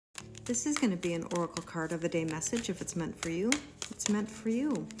This is going to be an oracle card of the day message. If it's meant for you, it's meant for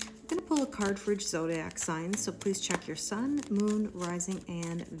you. I'm going to pull a card for each zodiac sign, so please check your sun, moon, rising,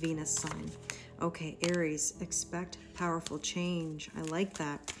 and Venus sign. Okay, Aries, expect powerful change. I like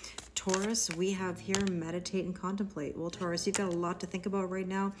that. Taurus, we have here meditate and contemplate. Well, Taurus, you've got a lot to think about right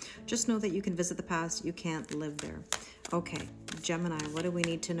now. Just know that you can visit the past. You can't live there. Okay, Gemini, what do we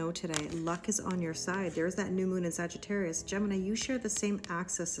need to know today? Luck is on your side. There's that new moon in Sagittarius. Gemini, you share the same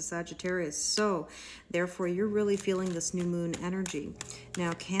axis as Sagittarius, so therefore you're really feeling this new moon energy.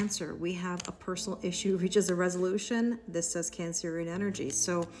 Now, Cancer, we have a personal issue reaches a resolution. This says Cancerian energy,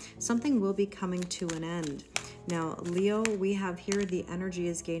 so something will be coming to an end. Now, Leo, we have here the energy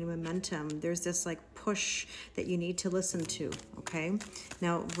is gaining momentum. There's this like push that you need to listen to, okay?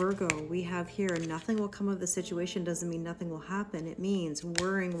 Now, Virgo, we have here nothing will come of the situation doesn't mean nothing will happen. It means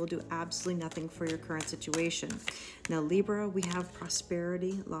worrying will do absolutely nothing for your current situation. Now, Libra, we have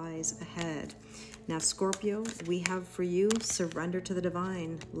prosperity lies ahead. Now, Scorpio, we have for you surrender to the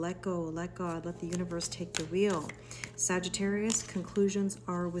divine. Let go, let God, let the universe take the wheel. Sagittarius, conclusions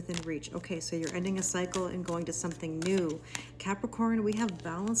are within reach. Okay, so you're ending a cycle and going to something new. Capricorn, we have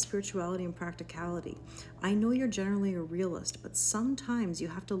balance, spirituality, and practicality. I know you're generally a realist, but sometimes you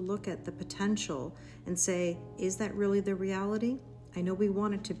have to look at the potential and say, is that really the reality? I know we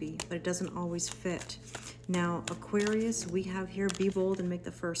want it to be, but it doesn't always fit. Now, Aquarius, we have here, be bold and make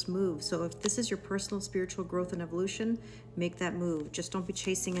the first move. So if this is your personal spiritual growth and evolution, make that move. Just don't be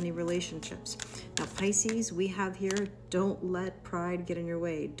chasing any relationships. Now, Pisces, we have here, don't let pride get in your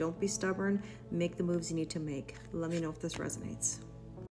way. Don't be stubborn. Make the moves you need to make. Let me know if this resonates.